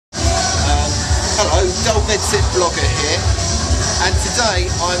Hello, Dull Medsit Blogger here, and today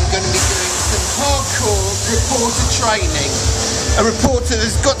I'm going to be doing some hardcore reporter training. A reporter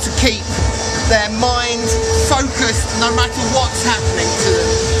has got to keep their mind focused no matter what's happening to them.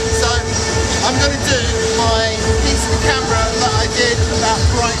 So I'm going to do my piece of camera that I did about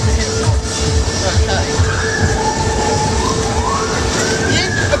Brighton hip-hop. Okay.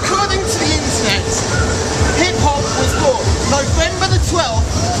 According to the internet, hip-hop was born November the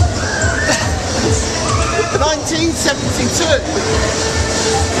 12th, 1972.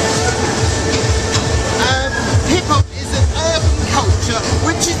 Hip-hop is an urban culture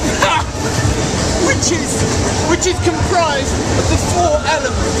which is comprised of the four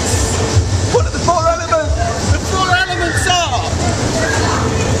elements. What are the four elements? The four elements are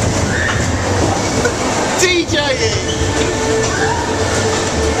DJing,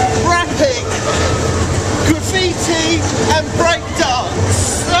 rapping, graffiti and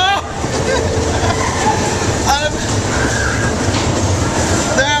breakdance. Now,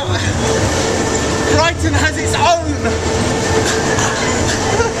 Brighton has its own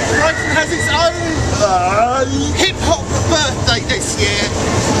hip-hop birthday this year.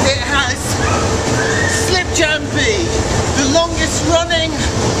 It has Slip Jam B, the longest running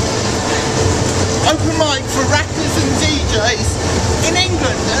open mic for rappers and DJs in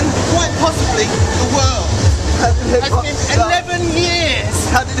England and quite possibly the world. Has been 11 years.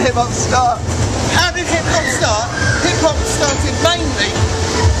 How did hip-hop start? How did hip-hop start? Hip-hop started mainly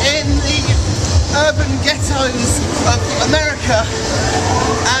in the urban ghettos of America,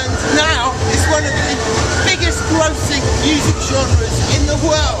 and now it's one of the biggest grossing music genres in the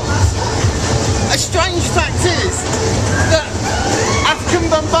world. A strange fact is that African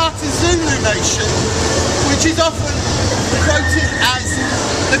Bambaataa Zulu Nation, which is often quoted as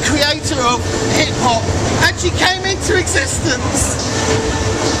the creator of hip-hop, actually came into existence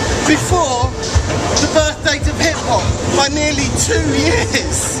before the birth date of hip-hop by nearly 2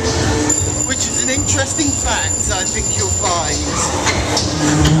 years, which is an interesting fact I think you'll find.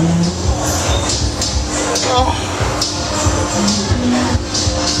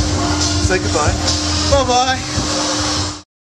 Say goodbye. Bye-bye.